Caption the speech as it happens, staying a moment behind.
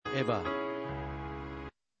forever.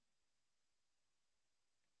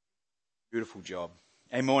 Beautiful job.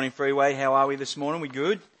 Hey, morning Freeway. How are we this morning? We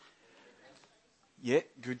good? Yeah,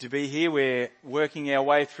 good to be here. We're working our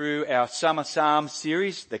way through our Summer Psalms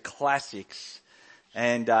series, the classics.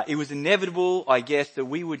 And it was inevitable, I guess, that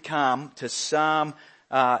we would come to Psalm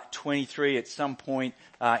 23 at some point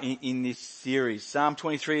in this series. Psalm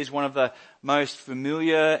 23 is one of the most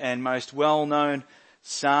familiar and most well-known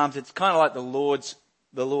psalms. It's kind of like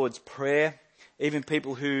the Lord's Prayer. Even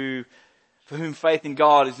people for whom faith in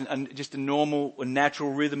God is just a normal, a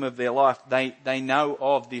natural rhythm of their life, they know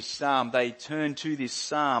of this psalm. They turn to this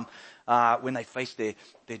psalm when they face their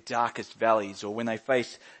darkest valleys or when they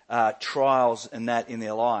face trials and that in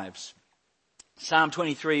their lives. Psalm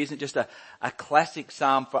 23 isn't just a classic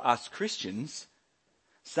psalm for us Christians.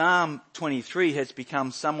 Psalm 23 has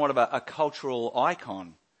become somewhat of a cultural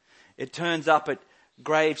icon. It turns up at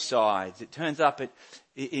gravesides. It turns up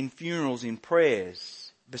in funerals, in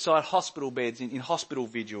prayers, beside hospital beds, in hospital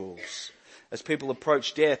vigils, as people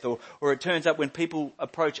approach death, or it turns up when people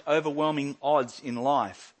approach overwhelming odds in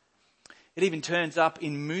life. It even turns up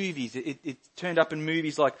in movies. It turned up in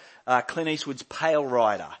movies like Clint Eastwood's Pale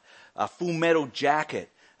Rider, Full Metal Jacket,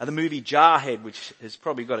 the movie Jarhead, which has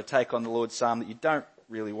probably got a take on the Lord's Psalm that you don't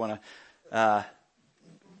really want to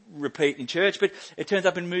repeat in church, but it turns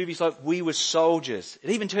up in movies like We Were Soldiers. It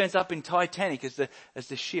even turns up in Titanic as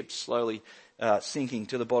the ship's slowly sinking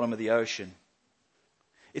to the bottom of the ocean.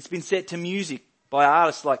 It's been set to music by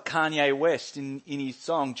artists like Kanye West in his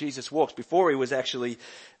song Jesus Walks before he was actually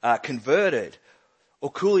converted,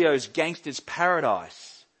 or Coolio's Gangster's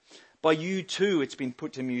Paradise. By U2 it's been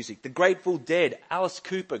put to music. The Grateful Dead, Alice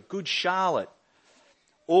Cooper, Good Charlotte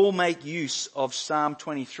all make use of Psalm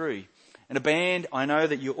 23. And a band I know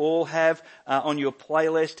that you all have on your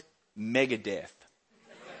playlist, Megadeth.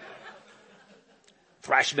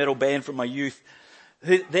 Thrash metal band from my youth.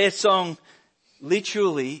 Their song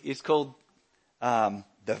literally is called The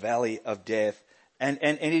Valley of Death. And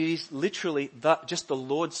it is literally just the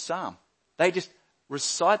Lord's Psalm. They just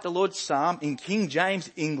recite the Lord's Psalm in King James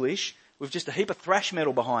English with just a heap of thrash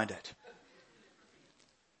metal behind it.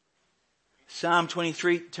 Psalm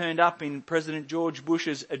 23 turned up in President George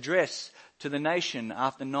Bush's address to the nation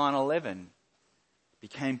after 9/11.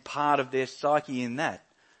 Became part of their psyche in that.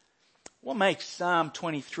 What makes Psalm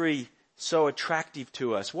 23 so attractive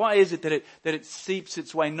to us? Why is it that it seeps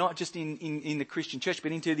its way not just in the Christian church,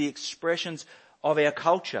 but into the expressions of our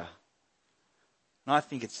culture? And I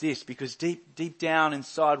think it's this, because deep down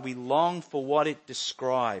inside we long for what it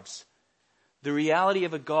describes. The reality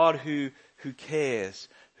of a God who cares,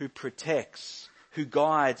 who protects, who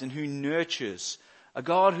guides and who nurtures. A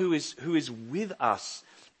God who is with us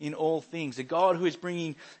in all things. A God who is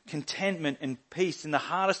bringing contentment and peace in the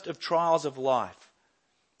hardest of trials of life.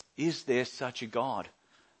 Is there such a God?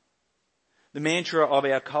 The mantra of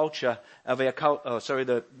our culture,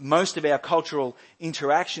 most of our cultural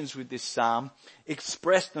interactions with this psalm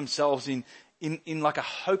express themselves in like a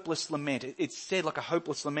hopeless lament. It's said like a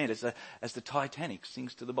hopeless lament as the Titanic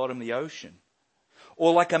sinks to the bottom of the ocean.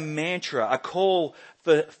 Or like a mantra, a call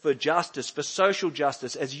for justice, for social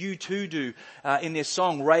justice, as U2 do in their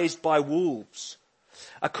song Raised by Wolves.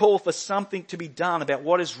 A call for something to be done about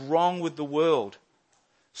what is wrong with the world.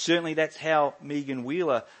 Certainly that's how Megan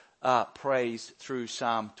Wheeler prays through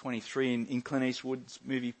Psalm 23 in Clint Eastwood's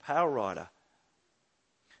movie Pale Rider.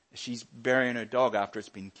 She's burying her dog after it's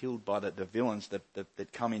been killed by the villains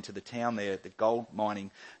that come into the town there, the gold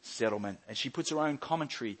mining settlement. And she puts her own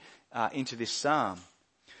commentary into this psalm.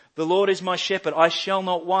 The Lord is my shepherd, I shall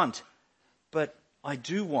not want, but I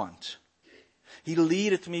do want. He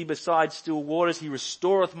leadeth me beside still waters, he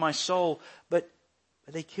restoreth my soul, but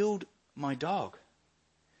they killed my dog.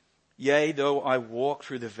 Yea, though I walk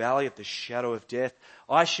through the valley of the shadow of death,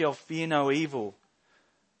 I shall fear no evil,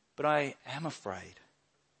 but I am afraid.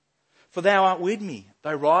 For thou art with me,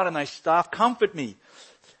 thy rod and thy staff comfort me.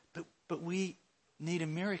 But we need a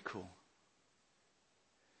miracle.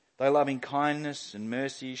 Thy loving kindness and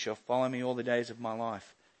mercy shall follow me all the days of my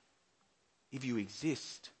life. If you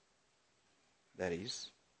exist, that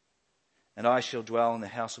is. And I shall dwell in the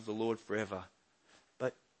house of the Lord forever.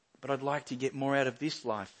 But I'd like to get more out of this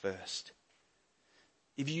life first.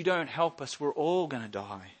 If you don't help us, we're all going to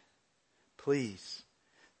die. Please,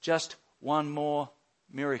 just one more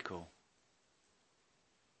miracle.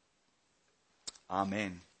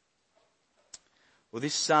 Amen. Well,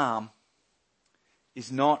 this psalm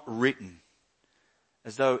is not written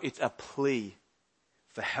as though it's a plea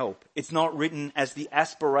for help. It's not written as the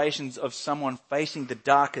aspirations of someone facing the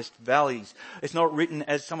darkest valleys. It's not written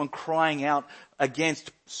as someone crying out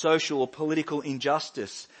against social or political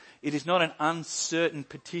injustice. It is not an uncertain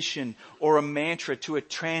petition or a mantra to a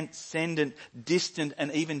transcendent, distant,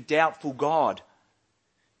 and even doubtful God.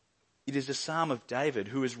 It is a psalm of David,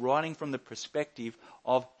 who is writing from the perspective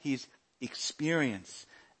of his experience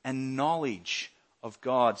and knowledge of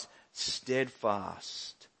God's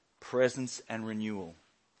steadfast presence and renewal.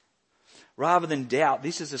 Rather than doubt,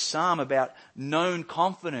 this is a psalm about known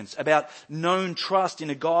confidence, about known trust in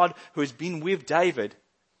a God who has been with David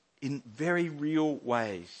in very real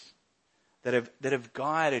ways that have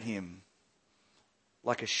guided him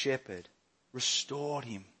like a shepherd, restored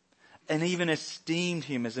him, and even esteemed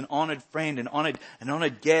him as an honoured friend, an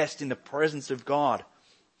honoured guest in the presence of God.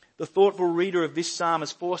 The thoughtful reader of this psalm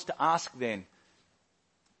is forced to ask then,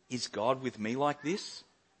 is God with me like this?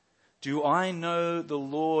 Do I know the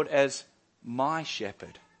Lord as my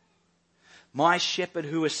shepherd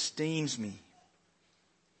who esteems me?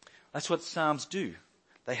 That's what Psalms do.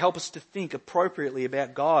 They help us to think appropriately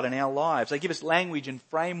about God and our lives. They give us language and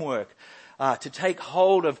framework to take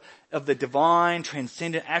hold of the divine,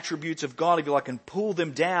 transcendent attributes of God, if you like, and pull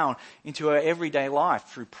them down into our everyday life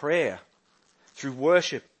through prayer, through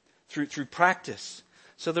worship, through practice.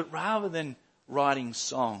 So that rather than writing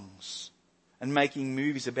songs and making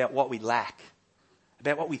movies about what we lack,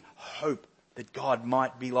 about what we hope that God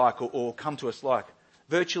might be like or come to us like,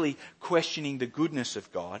 virtually questioning the goodness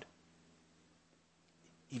of God,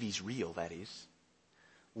 if he's real, that is,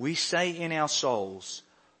 we say in our souls,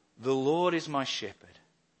 the Lord is my shepherd,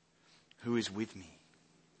 who is with me,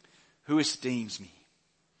 who esteems me.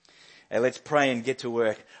 Now let's pray and get to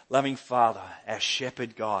work. Loving Father, our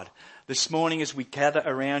shepherd God, this morning as we gather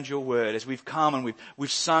around your word, as we've come and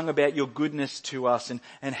we've sung about your goodness to us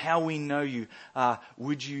and how we know you,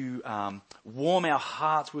 would you warm our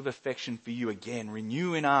hearts with affection for you again,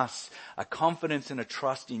 renew in us a confidence and a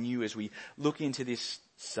trust in you as we look into this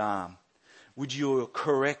psalm. Would your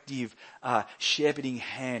corrective, shepherding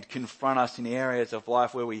hand confront us in areas of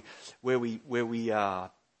life where we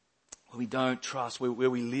don't trust, where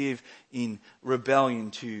we live in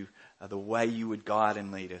rebellion to the way you would guide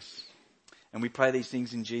and lead us. And we pray these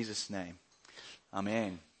things in Jesus' name.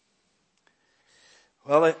 Amen.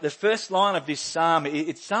 Well, the first line of this psalm,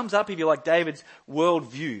 it sums up, if you like, David's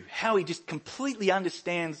worldview, how he just completely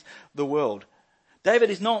understands the world. David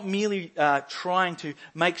is not merely trying to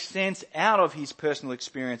make sense out of his personal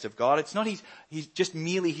experience of God. It's not he's just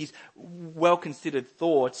merely his well-considered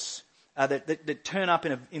thoughts that turn up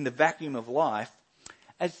in the vacuum of life.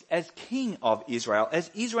 As king of Israel,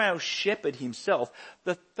 as Israel's shepherd himself,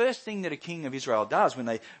 the first thing that a king of Israel does when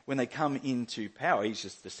they come into power, he's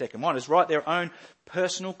just the second one, is write their own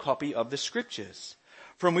personal copy of the scriptures,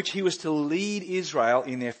 from which he was to lead Israel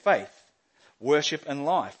in their faith, worship and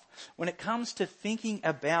life. When it comes to thinking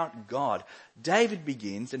about God, David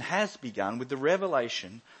begins and has begun with the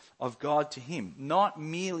revelation of God to him, not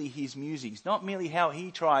merely his musings, not merely how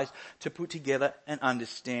he tries to put together and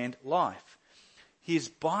understand life. His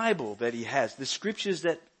Bible that he has, the scriptures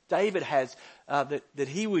that David has, that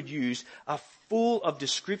he would use, are full of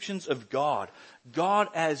descriptions of God. God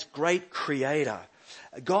as great creator,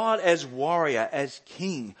 God as warrior, as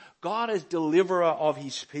king, God as deliverer of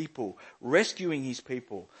his people, rescuing his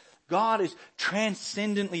people. God is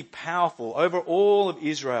transcendently powerful over all of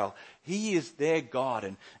Israel. He is their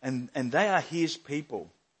God and they are his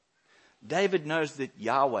people. David knows that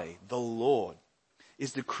Yahweh, the Lord,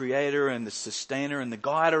 is the creator and the sustainer and the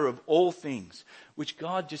guider of all things, which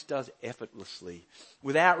God just does effortlessly,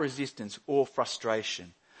 without resistance or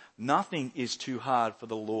frustration. Nothing is too hard for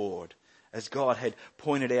the Lord, as God had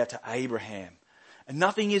pointed out to Abraham. And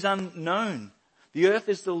nothing is unknown. The earth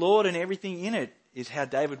is the Lord and everything in it, is how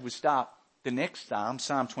David would start the next psalm,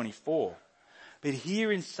 Psalm 24. But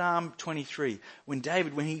here in Psalm 23, when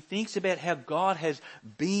he thinks about how God has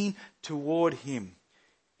been toward him,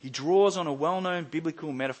 he draws on a well-known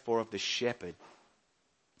biblical metaphor of the shepherd.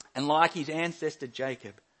 And like his ancestor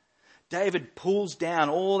Jacob, David pulls down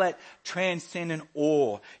all that transcendent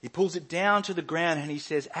awe. He pulls it down to the ground and he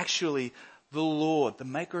says, actually, the Lord, the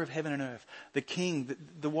maker of heaven and earth, the king,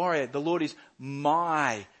 the warrior, the Lord is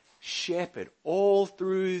my shepherd. All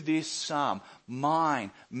through this psalm, mine,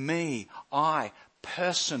 me, I,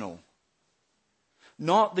 personal.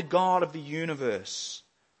 Not the God of the universe.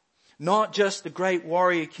 Not just the great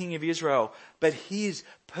warrior king of Israel, but his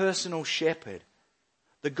personal shepherd.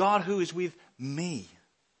 The God who is with me,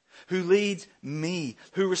 who leads me,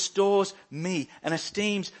 who restores me and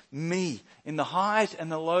esteems me in the highs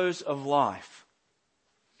and the lows of life.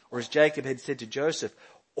 Or as Jacob had said to Joseph,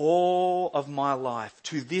 all of my life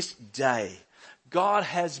to this day, God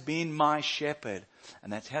has been my shepherd.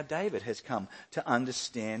 And that's how David has come to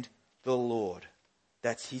understand the Lord.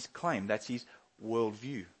 That's his claim. That's his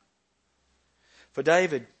worldview. For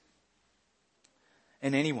David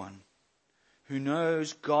and anyone who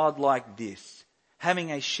knows God like this,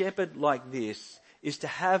 having a shepherd like this is to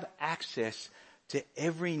have access to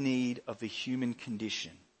every need of the human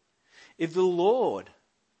condition. If the Lord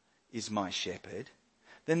is my shepherd,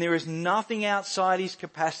 then there is nothing outside his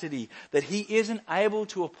capacity that he isn't able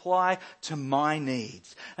to apply to my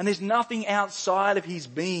needs. And there's nothing outside of his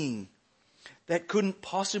being that couldn't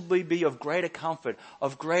possibly be of greater comfort,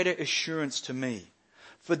 of greater assurance to me.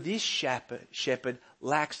 For this shepherd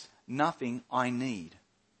lacks nothing I need.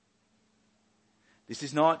 This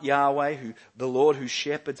is not Yahweh, the Lord who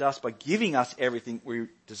shepherds us by giving us everything we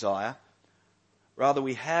desire. Rather,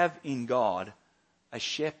 we have in God a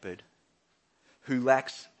shepherd who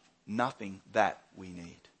lacks nothing that we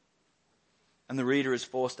need. And the reader is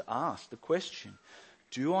forced to ask the question,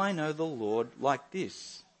 do I know the Lord like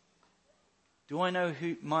this? Do I know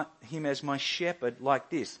him as my shepherd like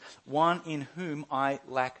this? One in whom I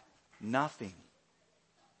lack nothing.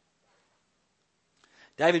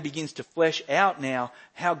 David begins to flesh out now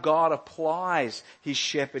how God applies his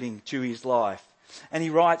shepherding to his life. And he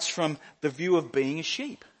writes from the view of being a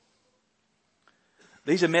sheep.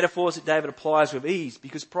 These are metaphors that David applies with ease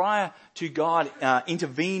because prior to God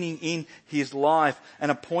intervening in his life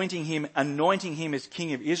and appointing him, anointing him as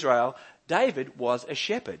king of Israel, David was a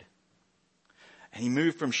shepherd. And he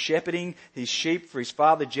moved from shepherding his sheep for his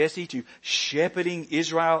father Jesse to shepherding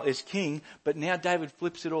Israel as king. But now David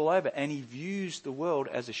flips it all over and he views the world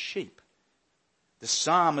as a sheep. The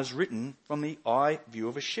psalm is written from the eye view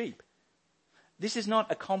of a sheep. This is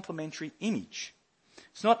not a complimentary image.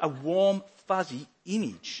 It's not a warm, fuzzy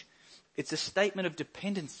image. It's a statement of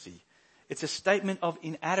dependency. It's a statement of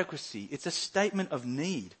inadequacy. It's a statement of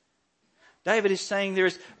need. David is saying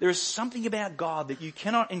there is something about God that you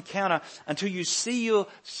cannot encounter until you see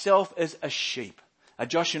yourself as a sheep.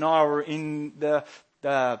 Josh and I were up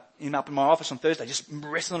in my office on Thursday just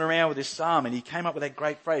wrestling around with this psalm, and he came up with that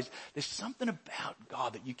great phrase. There's something about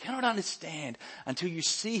God that you cannot understand until you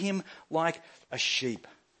see him like a sheep.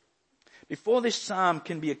 Before this psalm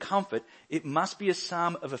can be a comfort, it must be a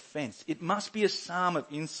psalm of offense. It must be a psalm of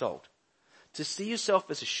insult. To see yourself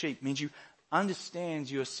as a sheep means you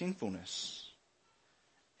understand your sinfulness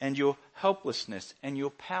and your helplessness and your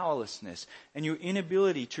powerlessness and your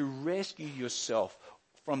inability to rescue yourself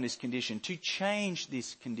from this condition, to change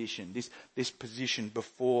this condition, this position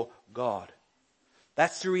before God.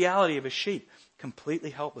 That's the reality of a sheep. Completely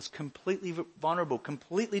helpless, completely vulnerable,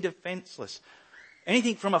 completely defenseless.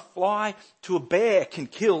 Anything from a fly to a bear can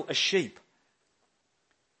kill a sheep.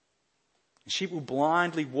 Sheep will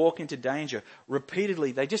blindly walk into danger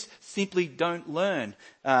repeatedly. They just simply don't learn.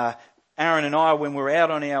 Aaron and I, when we're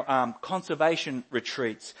out on our conservation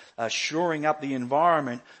retreats, shoring up the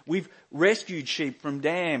environment, we've rescued sheep from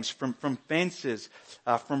dams, from fences,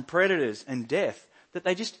 from predators and death that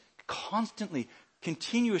they just constantly,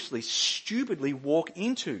 continuously, stupidly walk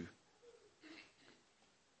into.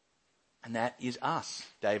 And that is us,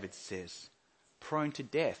 David says, prone to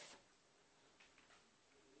death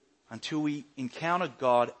until we encounter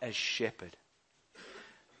God as shepherd.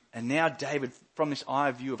 And now David, from this eye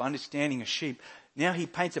view of understanding a sheep, now he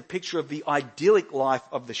paints a picture of the idyllic life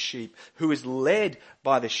of the sheep who is led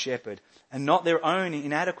by the shepherd and not their own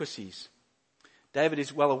inadequacies. David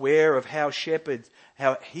is well aware of how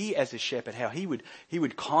he as a shepherd, how he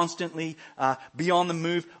would constantly be on the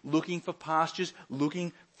move looking for pastures,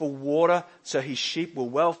 looking for water so his sheep were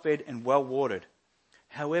well fed and well watered.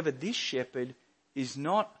 However, this shepherd is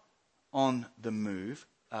not on the move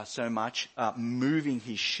so much, moving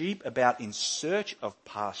his sheep about in search of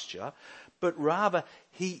pasture, but rather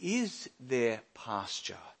he is their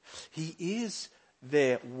pasture. He is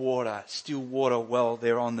their water, still water while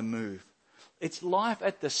they're on the move. It's life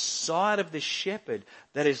at the side of the shepherd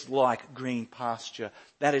that is like green pasture,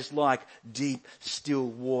 that is like deep, still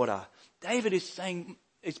water. David is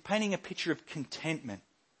painting a picture of contentment.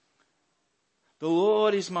 The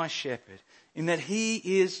Lord is my shepherd, in that he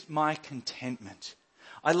is my contentment.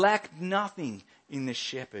 I lack nothing in the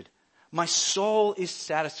shepherd. My soul is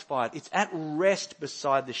satisfied. It's at rest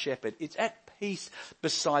beside the shepherd. It's at peace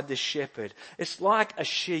beside the shepherd. It's like a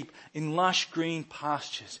sheep in lush green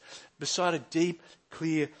pastures beside a deep,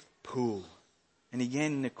 clear pool. And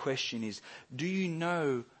again, the question is, do you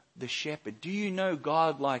know the shepherd? Do you know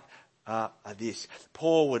God like this?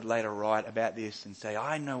 Paul would later write about this and say,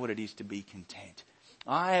 I know what it is to be content.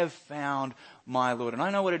 I have found my Lord. And I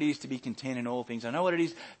know what it is to be content in all things. I know what it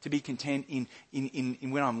is to be content in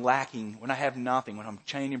when I'm lacking, when I have nothing, when I'm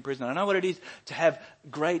chained in prison. I know what it is to have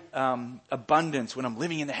great abundance when I'm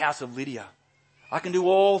living in the house of Lydia. I can do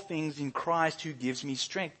all things in Christ who gives me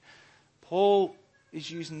strength. Paul is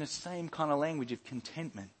using the same kind of language of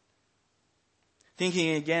contentment.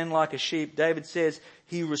 Thinking again like a sheep, David says,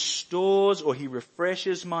 he restores or he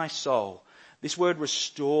refreshes my soul. This word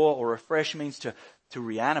restore or refresh means to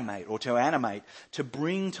reanimate or to animate, to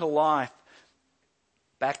bring to life,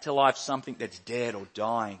 back to life something that's dead or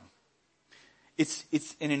dying.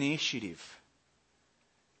 It's an initiative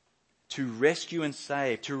to rescue and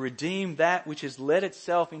save, to redeem that which has led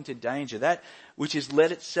itself into danger, that which has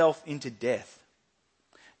led itself into death.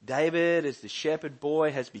 David, as the shepherd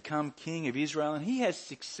boy, has become king of Israel, and he has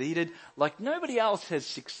succeeded like nobody else has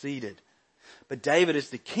succeeded. But David, as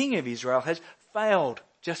the king of Israel, has failed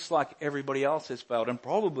just like everybody else has failed, and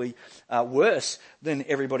probably worse than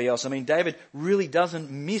everybody else. I mean, David really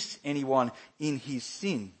doesn't miss anyone in his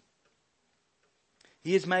sin.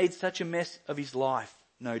 He has made such a mess of his life,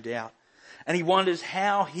 no doubt. And he wonders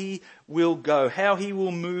how he will go, how he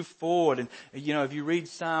will move forward. And, you know, if you read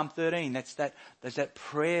Psalm 13, there's that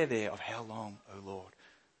prayer there of how long, O Lord?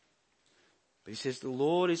 But he says, the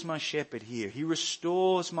Lord is my shepherd here. He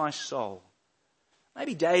restores my soul.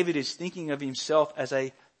 Maybe David is thinking of himself as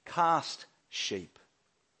a cast sheep.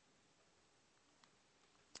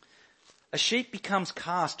 A sheep becomes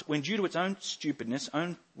cast when, due to its own stupidness,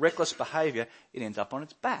 own reckless behaviour, it ends up on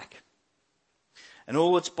its back. And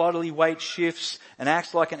all its bodily weight shifts and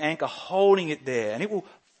acts like an anchor holding it there. And it will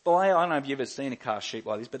flail. I don't know if you've ever seen a cast sheep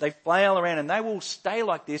like this, but they flail around and they will stay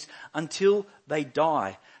like this until they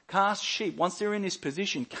die. Cast sheep, once they're in this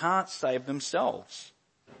position, can't save themselves.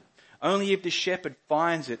 Only if the shepherd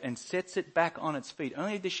finds it and sets it back on its feet,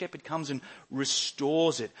 only if the shepherd comes and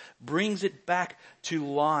restores it, brings it back to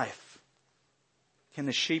life, can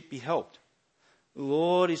the sheep be helped. The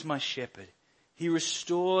Lord is my shepherd. He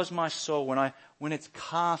restores my soul when it's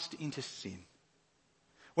cast into sin.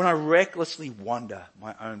 When I recklessly wander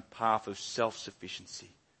my own path of self-sufficiency.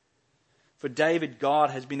 For David, God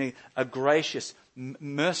has been a gracious,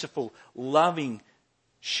 merciful, loving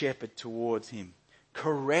shepherd towards him,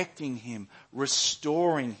 correcting him,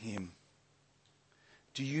 restoring him.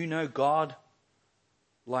 Do you know God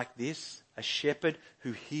like this? A shepherd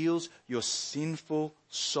who heals your sinful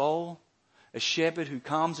soul? A shepherd who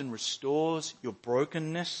comes and restores your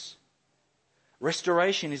brokenness?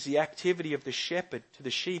 Restoration is the activity of the shepherd to the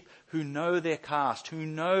sheep who know they're cast, who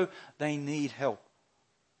know they need help.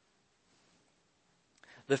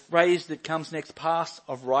 The phrase that comes next, paths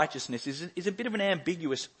of righteousness, is a bit of an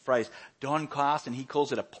ambiguous phrase. Don Carson, he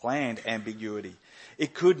calls it a planned ambiguity.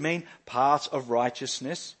 It could mean paths of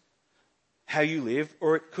righteousness, how you live,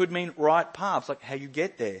 or it could mean right paths, like how you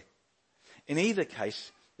get there. In either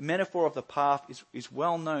case, the metaphor of the path is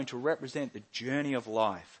well known to represent the journey of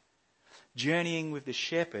life. Journeying with the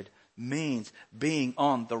shepherd means being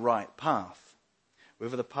on the right path.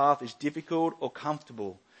 Whether the path is difficult or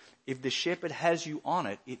comfortable, if the shepherd has you on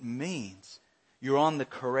it, it means you're on the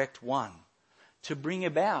correct one to bring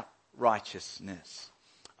about righteousness,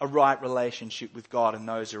 a right relationship with God and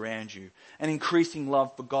those around you, an increasing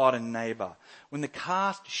love for God and neighbour. When the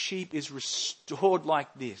cast sheep is restored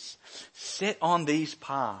like this, set on these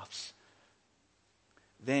paths,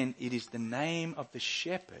 then it is the name of the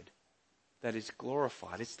shepherd that is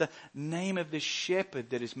glorified. It's the name of the shepherd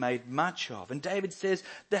that is made much of. And David says,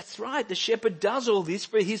 that's right, the shepherd does all this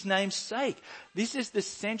for his name's sake. This is the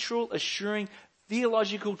central, assuring,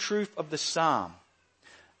 theological truth of the psalm.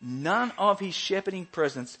 None of his shepherding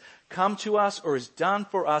presence come to us or is done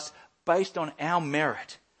for us based on our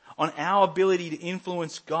merit, on our ability to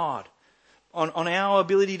influence God, on our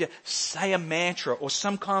ability to say a mantra or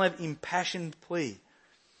some kind of impassioned plea.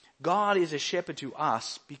 God is a shepherd to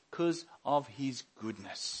us because of his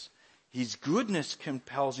goodness. His goodness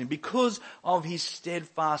compels him because of his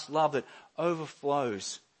steadfast love that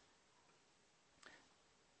overflows.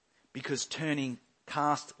 Because turning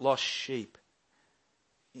cast lost sheep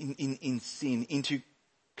in sin into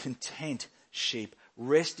content sheep,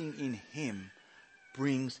 resting in him,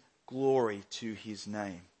 brings glory to his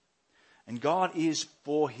name. And God is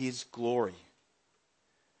for his glory.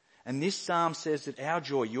 And this psalm says that our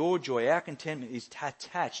joy, your joy, our contentment is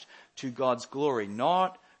attached to God's glory,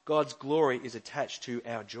 not God's glory is attached to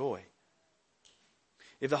our joy.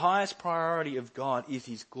 If the highest priority of God is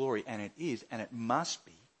his glory, and it is, and it must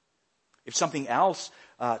be, if something else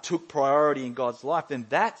took priority in God's life, then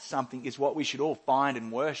that something is what we should all find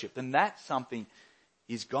and worship. Then that something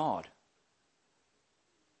is God.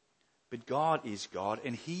 But God is God,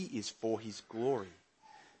 and He is for His glory.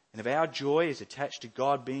 And if our joy is attached to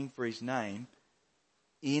God being for His name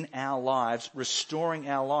in our lives, restoring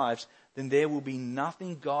our lives, then there will be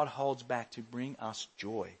nothing God holds back to bring us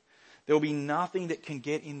joy. There will be nothing that can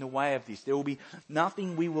get in the way of this. There will be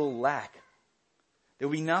nothing we will lack. There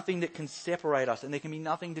will be nothing that can separate us, and there can be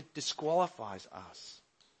nothing that disqualifies us.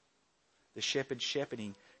 The shepherd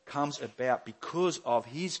shepherding comes about because of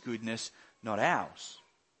His goodness, not ours.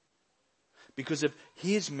 Because of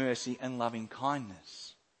His mercy and loving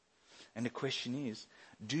kindness. And the question is,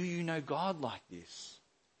 do you know God like this?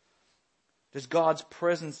 Does God's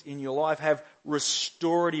presence in your life have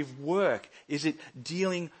restorative work? Is it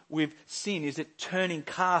dealing with sin? Is it turning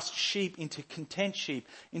cast sheep into content sheep,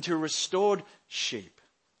 into restored sheep?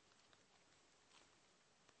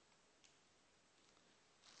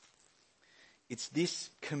 It's this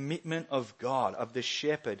commitment of God, of the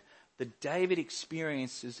shepherd, that David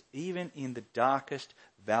experiences even in the darkest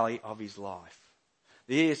valley of his life.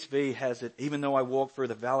 The ESV has it, even though I walk through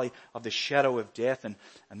the valley of the shadow of death, and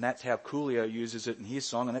that's how Coolio uses it in his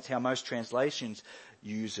song, and that's how most translations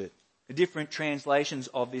use it. The different translations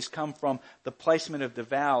of this come from the placement of the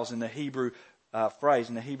vowels in the Hebrew phrase,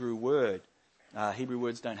 in the Hebrew word. Hebrew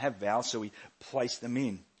words don't have vowels, so we place them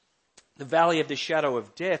in. The valley of the shadow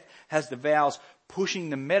of death has the vowels pushing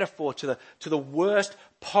the metaphor to the worst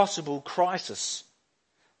possible crisis.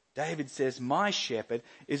 David says, my shepherd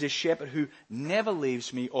is a shepherd who never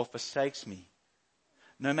leaves me or forsakes me.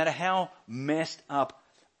 No matter how messed up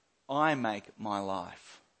I make my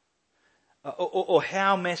life, or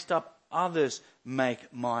how messed up others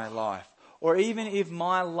make my life, or even if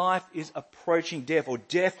my life is approaching death, or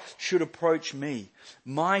death should approach me,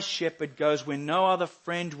 my shepherd goes where no other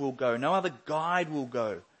friend will go, no other guide will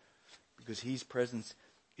go, because His presence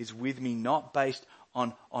is with me, not based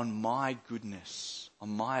on my goodness, on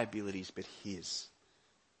my abilities, but His.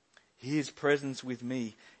 His presence with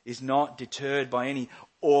me is not deterred by any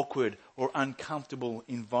awkward or uncomfortable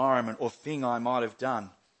environment or thing I might have done,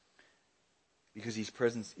 because His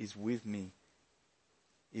presence is with me.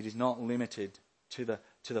 It is not limited to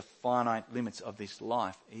the finite limits of this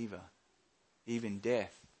life either, even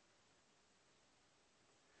death.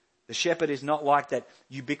 The shepherd is not like that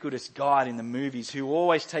ubiquitous guide in the movies who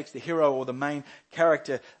always takes the hero or the main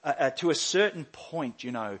character to a certain point,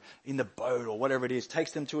 in the boat or whatever it is,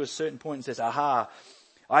 takes them to a certain point and says, aha,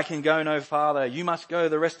 I can go no farther. You must go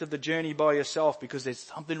the rest of the journey by yourself because there's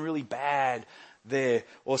something really bad there,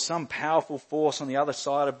 or some powerful force on the other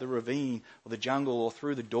side of the ravine or the jungle or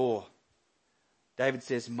through the door. David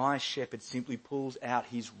says, my shepherd simply pulls out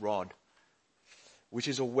his rod, which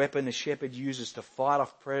is a weapon the shepherd uses to fight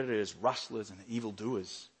off predators, rustlers and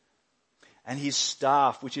evildoers. And his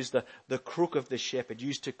staff, which is the crook of the shepherd,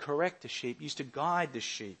 used to correct the sheep, used to guide the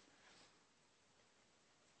sheep.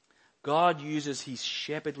 God uses His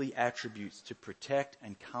shepherdly attributes to protect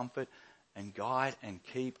and comfort and guide and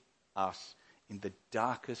keep us in the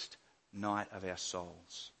darkest night of our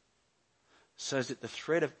souls. So that the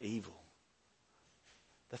threat of evil,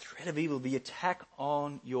 the attack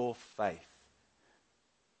on your faith,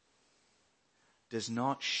 does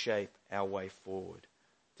not shape our way forward,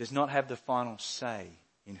 does not have the final say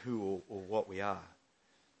in who or what we are.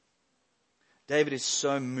 David is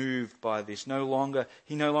so moved by this.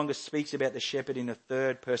 He no longer speaks about the shepherd in the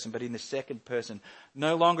third person, but in the second person.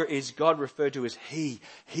 No longer is God referred to as he.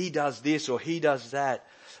 He does this or he does that.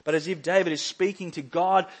 But as if David is speaking to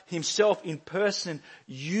God Himself in person,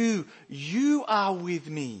 you are with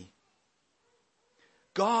me.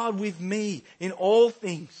 God with me in all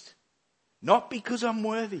things. Not because I'm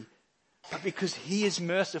worthy, but because He is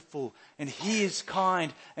merciful and He is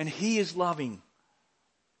kind and He is loving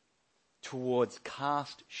towards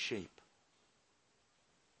cast sheep.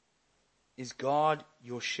 Is God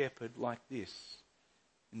your shepherd like this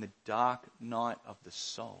in the dark night of the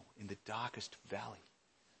soul, in the darkest valley?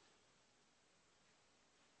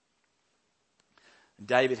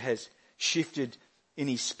 David has shifted in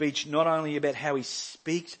his speech not only about how he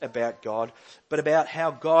speaks about God, but about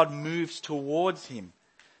how God moves towards him.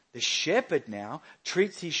 The shepherd now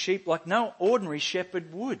treats his sheep like no ordinary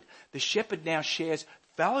shepherd would. The shepherd now shares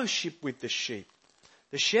fellowship with the sheep.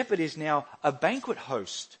 The shepherd is now a banquet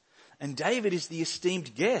host, and David is the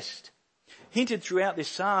esteemed guest. Hinted throughout this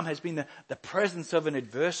psalm has been the presence of an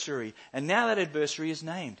adversary, and now that adversary is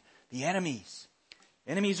named, the enemies.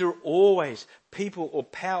 Enemies are always people or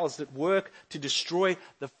powers that work to destroy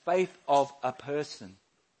the faith of a person.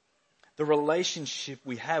 The relationship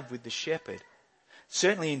we have with the shepherd.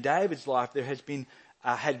 Certainly in David's life there has been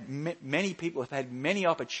many people have had many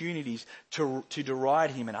opportunities to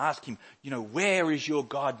deride him and ask him, where is your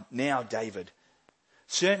God now, David?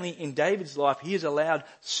 Certainly in David's life, he has allowed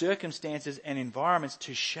circumstances and environments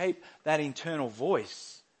to shape that internal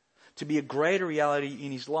voice, to be a greater reality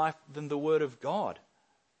in his life than the Word of God.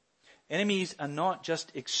 Enemies are not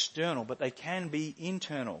just external, but they can be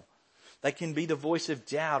internal. They can be the voice of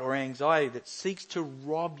doubt or anxiety that seeks to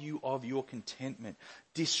rob you of your contentment,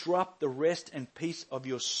 disrupt the rest and peace of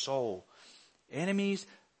your soul. Enemies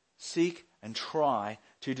seek and try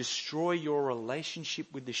to destroy your relationship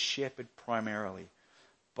with the shepherd primarily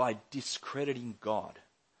by discrediting God,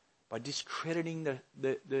 by discrediting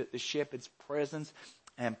the shepherd's presence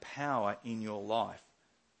and power in your life.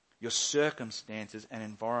 Your circumstances and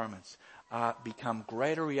environments become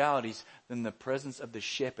greater realities than the presence of the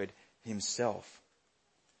shepherd himself.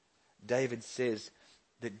 David says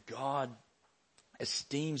that God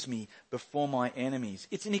esteems me before my enemies.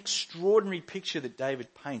 It's an extraordinary picture that David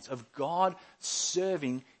paints of God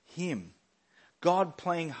serving him. God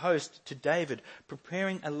playing host to David,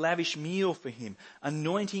 preparing a lavish meal for him,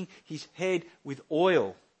 anointing his head with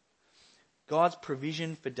oil. God's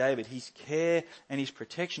provision for David, his care and his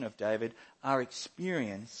protection of David are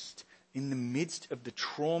experienced in the midst of the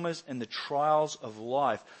traumas and the trials of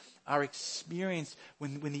life, are experienced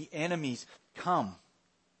when the enemies come.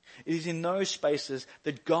 It is in those spaces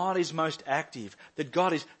that God is most active, that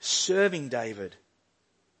God is serving David.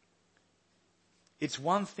 It's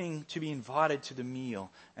one thing to be invited to the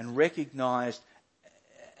meal and recognized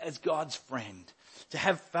as God's friend, to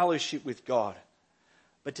have fellowship with God.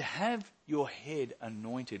 But to have your head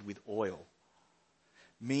anointed with oil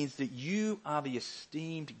means that you are the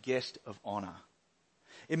esteemed guest of honor.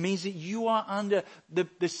 It means that you are under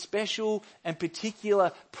the special and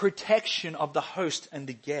particular protection of the host and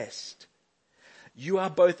the guest. You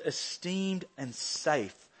are both esteemed and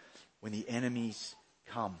safe when the enemies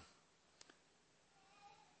come.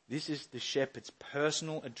 This is the shepherd's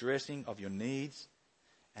personal addressing of your needs,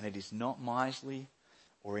 and it is not miserly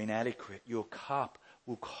or inadequate. Your cup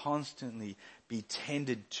will constantly be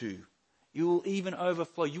tended to. You will even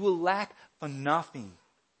overflow. You will lack for nothing.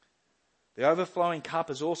 The overflowing cup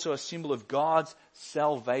is also a symbol of God's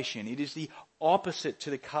salvation. It is the opposite to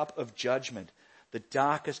the cup of judgment. The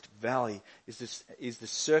darkest valley is the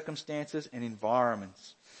circumstances and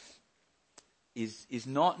environments. Is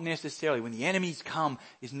not necessarily, when the enemies come,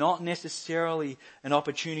 is not necessarily an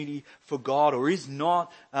opportunity for God, or is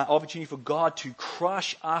not an opportunity for God to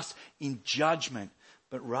crush us in judgment,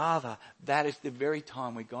 but rather that is the very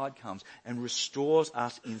time where God comes and restores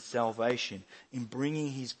us in salvation, in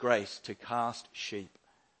bringing his grace to cast sheep.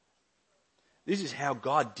 This is how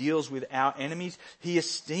God deals with our enemies. He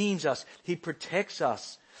esteems us. He protects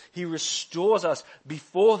us. He restores us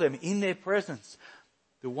before them in their presence.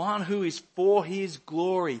 The one who is for his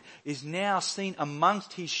glory is now seen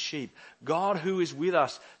amongst his sheep. God who is with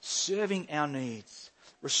us, serving our needs,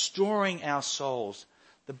 restoring our souls.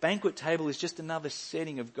 The banquet table is just another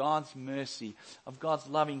setting of God's mercy, of God's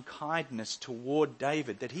loving kindness toward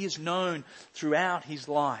David that he has known throughout his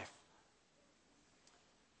life.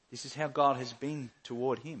 This is how God has been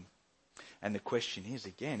toward him. And the question is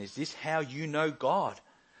again, is this how you know God?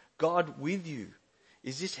 God with you?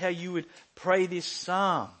 Is this how you would pray this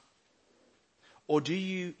psalm? Or do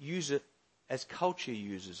you use it as culture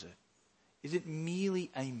uses it? Is it merely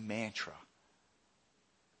a mantra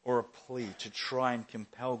or a plea to try and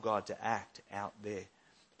compel God to act out there?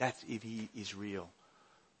 That's if he is real.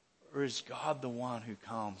 Or is God the one who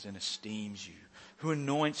comes and esteems you, who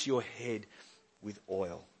anoints your head with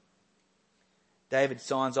oil? David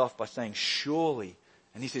signs off by saying, surely.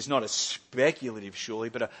 And this is not a speculative surely,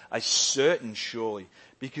 but a certain surely.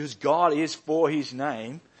 Because God is for his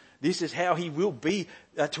name. This is how he will be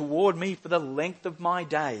toward me for the length of my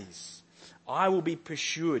days. I will be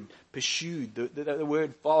pursued. The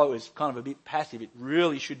word follow is kind of a bit passive. It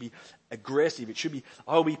really should be aggressive. It should be,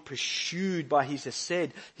 I will be pursued by his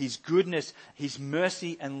hesed, his goodness, his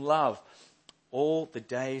mercy and love all the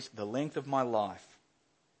days, the length of my life.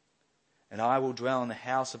 And I will dwell in the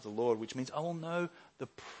house of the Lord, which means I will know the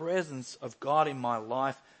presence of God in my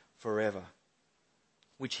life forever.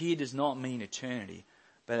 Which here does not mean eternity,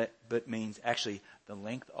 but means actually the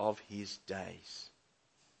length of his days.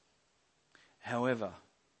 However,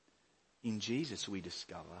 in Jesus we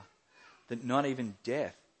discover that not even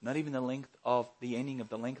death, not even the ending of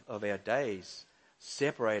the length of our days,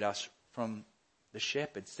 separate us from the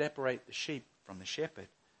shepherd, separate the sheep from the shepherd,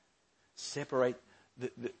 separate the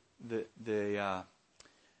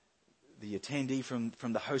attendee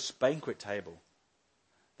from the host's banquet table.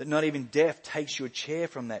 That not even death takes your chair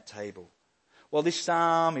from that table. Well, this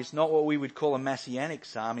psalm is not what we would call a messianic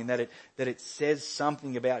psalm in that it says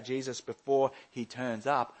something about Jesus before he turns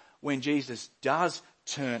up. When Jesus does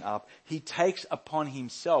turn up, he takes upon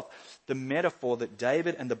himself the metaphor that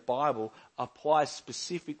David and the Bible applies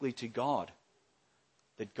specifically to God.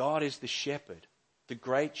 That God is the shepherd, the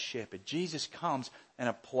great shepherd. Jesus comes and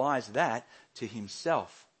applies that to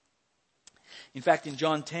himself. In fact, in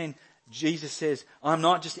John 10, Jesus says, I'm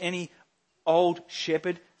not just any old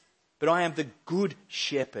shepherd, but I am the good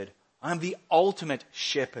shepherd. I am the ultimate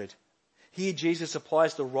shepherd. Here Jesus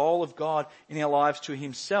applies the role of God in our lives to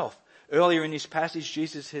himself. Earlier in this passage,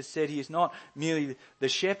 Jesus has said he is not merely the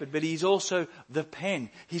shepherd, but he's also the pen.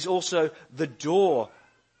 He's also the door.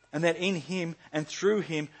 And that in him and through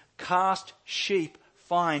him, cast sheep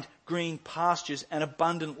find green pastures and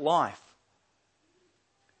abundant life.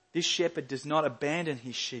 This shepherd does not abandon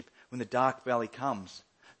his sheep when the dark valley comes.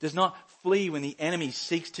 Does not flee when the enemy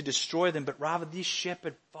seeks to destroy them, but rather this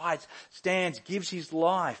shepherd fights, stands, gives his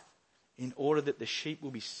life in order that the sheep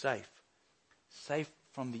will be safe. Safe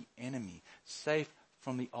from the enemy, safe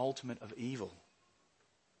from the ultimate of evil.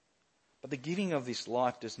 But the giving of this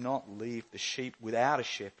life does not leave the sheep without a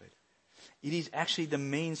shepherd. It is actually the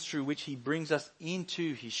means through which he brings us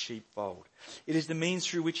into his sheepfold. It is the means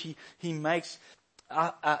through which he makes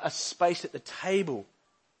a space at the table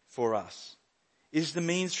for us. It is the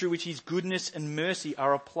means through which his goodness and mercy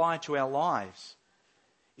are applied to our lives.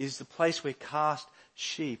 It is the place where cast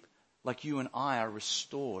sheep like you and I are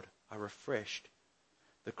restored, are refreshed.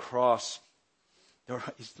 The cross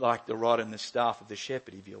is like the rod and the staff of the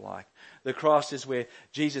shepherd, if you like. The cross is where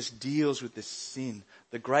Jesus deals with the sin,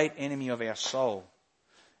 the great enemy of our soul.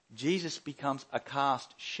 Jesus becomes a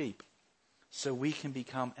cast sheep so we can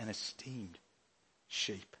become an esteemed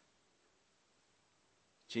sheep.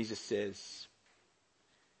 Jesus says,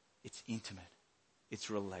 it's intimate.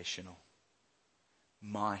 It's relational.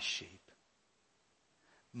 My sheep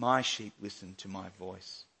listen to my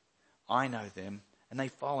voice. I know them and they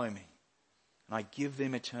follow me. And I give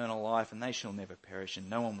them eternal life and they shall never perish and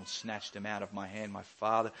no one will snatch them out of my hand. My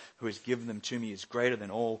Father who has given them to me is greater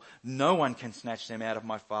than all. No one can snatch them out of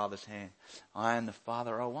my Father's hand. I and the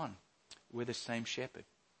Father are one. We're the same shepherd.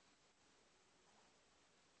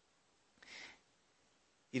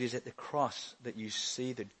 It is at the cross that you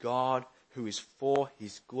see that God, who is for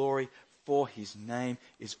his glory, for his name,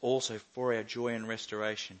 is also for our joy and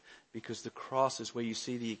restoration. Because the cross is where you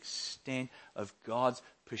see the extent of God's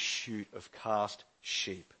pursuit of cast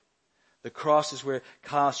sheep. The cross is where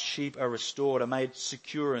cast sheep are restored, are made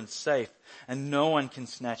secure and safe, and no one can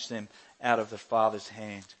snatch them out of the Father's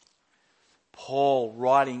hand. Paul,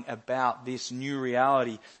 writing about this new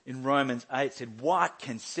reality in Romans 8, said, what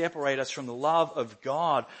can separate us from the love of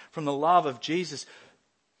God, from the love of Jesus,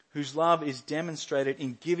 whose love is demonstrated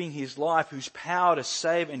in giving his life, whose power to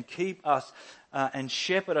save and keep us and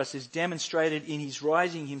shepherd us is demonstrated in his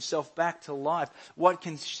rising himself back to life. What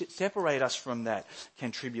can separate us from that?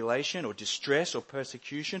 Can tribulation or distress or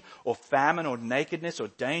persecution or famine or nakedness or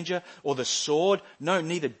danger or the sword? No,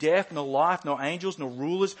 neither death nor life nor angels nor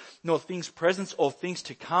rulers nor things present or things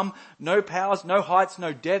to come. No powers, no heights,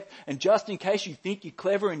 no depth. And just in case you think you're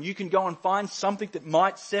clever and you can go and find something that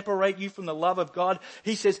might separate you from the love of God,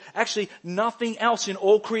 he says actually nothing else in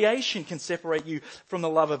all creation can separate you from the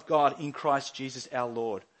love of God in Christ Jesus our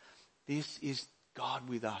Lord. This is God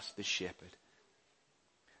with us, the shepherd.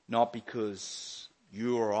 Not because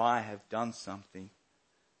you or I have done something,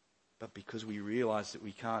 but because we realize that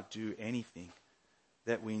we can't do anything,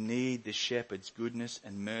 that we need the shepherd's goodness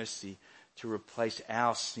and mercy to replace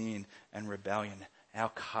our sin and rebellion, our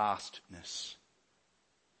castness.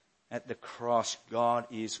 At the cross, God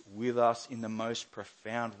is with us in the most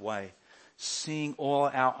profound way, seeing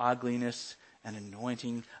all our ugliness and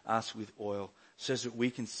anointing us with oil so that we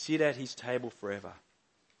can sit at his table forever.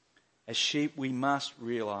 As sheep, we must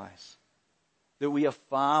realize that we are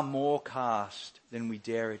far more cast than we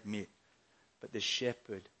dare admit, but the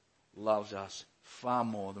shepherd loves us far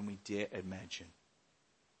more than we dare imagine.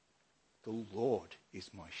 The Lord is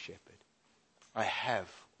my shepherd. I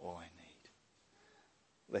have all I need.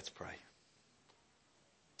 Let's pray.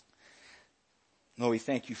 Lord, we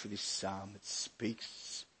thank you for this psalm that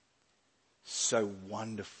speaks so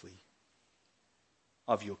wonderfully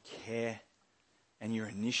of your care and your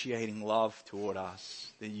initiating love toward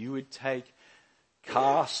us, that you would take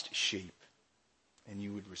cast sheep and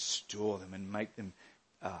you would restore them and make them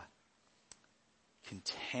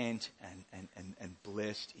content and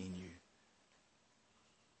blessed in you.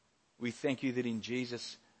 We thank you that in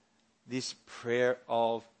Jesus, this prayer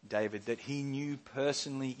of David, that he knew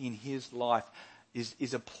personally in his life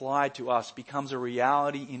is applied to us, becomes a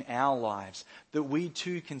reality in our lives, that we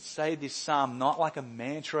too can say this psalm not like a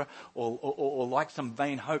mantra or like some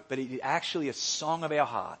vain hope, but it is actually a song of our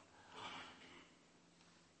heart.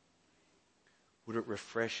 Would it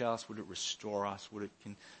refresh us? Would it restore us? Would it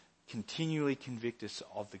continually convict us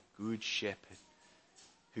of the good shepherd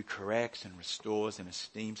who corrects and restores and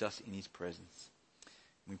esteems us in his presence?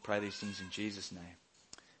 We pray these things in Jesus' name.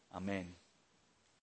 Amen.